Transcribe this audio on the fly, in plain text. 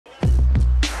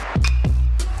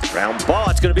Ground ball,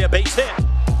 it's going to be a base hit.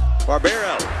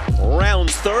 Barbero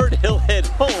rounds third, he'll head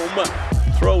home.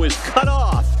 Throw is cut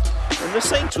off. And the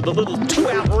Saints with a little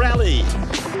two-out rally.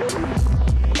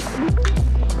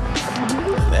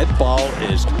 That ball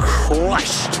is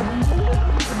crushed.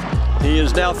 He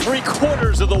is now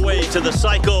 3/4 of the way to the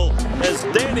cycle as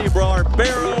Danny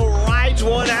Barbero rides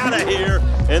one out of here,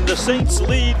 and the Saints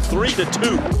lead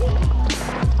 3-2.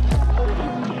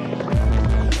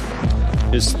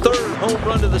 His third home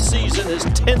run of the season, his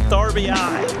 10th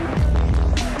RBI.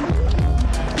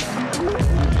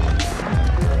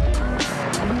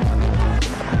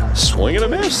 Swing and a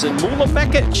miss, and Mula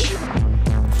Mekic.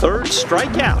 Third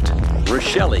strikeout.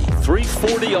 Rochelle,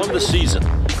 340 on the season.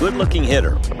 Good-looking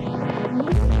hitter.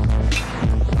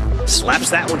 Slaps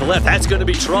that one to left. That's going to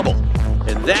be trouble.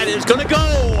 And that is going to go.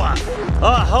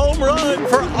 A home run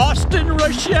for Austin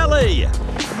Rochelle.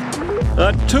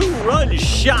 A two-run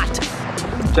shot.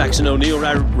 Jackson O'Neal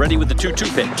ready with the 2-2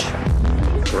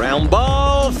 pitch. Ground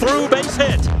ball through, base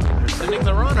hit. Sending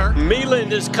the runner.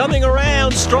 Meeland is coming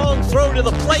around. Strong throw to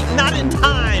the plate, not in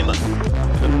time.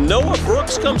 Noah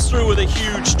Brooks comes through with a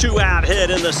huge two-out hit,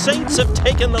 and the Saints have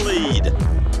taken the lead.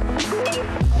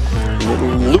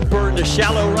 Little looper into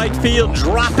shallow right field,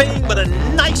 dropping, but a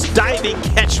nice diving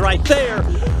catch right there.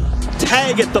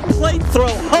 Tag at the plate, throw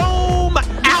home,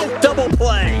 out, double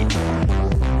play.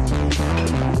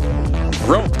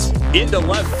 Roped into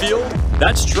left field.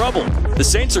 That's trouble. The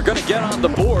Saints are going to get on the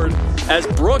board as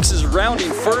Brooks is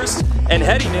rounding first and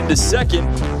heading into second.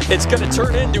 It's going to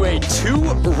turn into a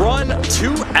two-run,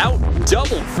 two-out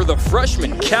double for the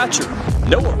freshman catcher.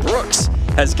 Noah Brooks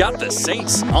has got the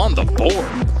Saints on the board.